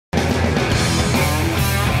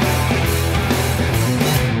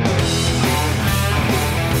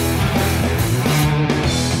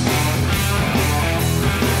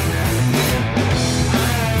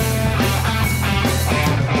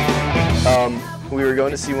we were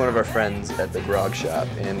going to see one of our friends at the grog shop,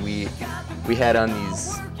 and we had on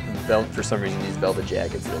these for some reason these velvet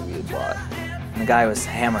jackets that we had bought. And the guy was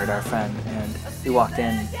hammered, our friend, and we walked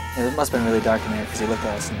in. And it must have been really dark in there because he looked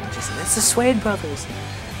at us and he just said, "It's the Suede brothers."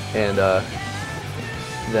 And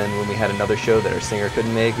then when we had another show that our singer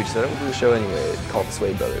couldn't make, we just said, "Oh, we'll do the show anyway, called the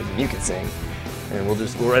Suede Brothers, and you can sing." And we'll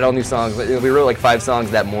write all new songs. We wrote like 5 songs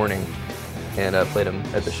that morning and played them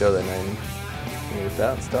at the show that night. And it worked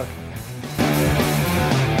out, it's stuck.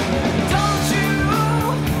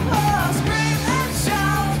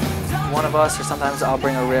 One of us, or sometimes I'll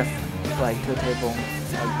bring a riff like to the table,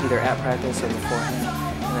 like either at practice or beforehand,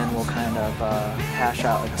 and then we'll kind of hash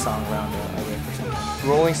out like a song around a riff or something.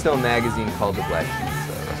 Rolling Stone magazine called the Black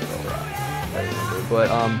Keys Rust Belt Rock, I remember.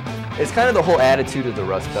 But it's kind of the whole attitude of the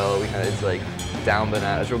Rust Belt. It's like down but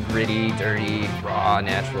not. It's real gritty, dirty, raw,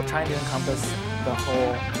 natural. Trying to encompass the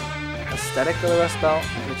whole aesthetic of the Rust Belt,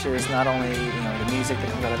 which is not only the music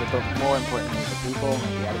that comes out of it, but more importantly the people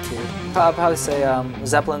and the attitude. I'll probably say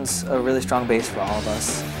Zeppelin's a really strong base for all of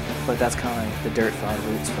us, but that's kind of like the dirt for our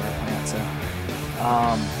roots for our plant. So,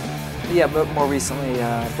 yeah, but more recently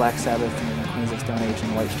Black Sabbath and Queens of Stone Age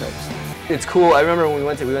and White Stripes. It's cool. I remember when we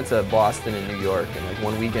went to Boston and New York, and like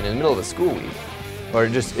one weekend in the middle of a school week, or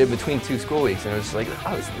just in between 2 school weeks, and it was just like,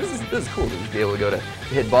 oh, this is cool to just be able to go to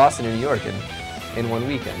hit Boston and New York in one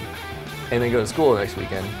weekend. And then go to school the next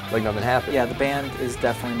weekend, like nothing happened. Yeah, the band is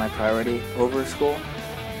definitely my priority over school.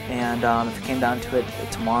 And if it came down to it,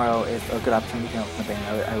 tomorrow, if a good opportunity came up with the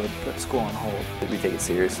band, I would put school on hold. We take it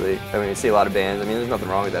seriously. I mean, I see a lot of bands, there's nothing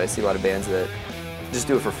wrong with that. I see a lot of bands that just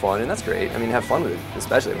do it for fun, and that's great. I mean, have fun with it,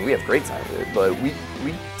 especially. We have great time with it, but we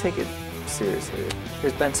take it seriously.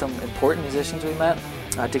 There's been some important musicians we met.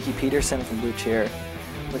 Dickie Peterson from Blue Cheer,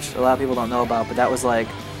 which a lot of people don't know about, but that was like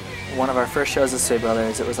one of our first shows as Suede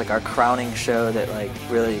Brothers. It was like our crowning show that like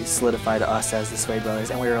really solidified us as the Suede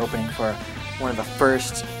Brothers, and we were opening for one of the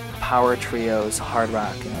first power trios hard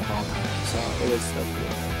rock of all time. So it was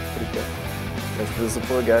pretty good. Thanks for the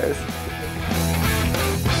support, guys.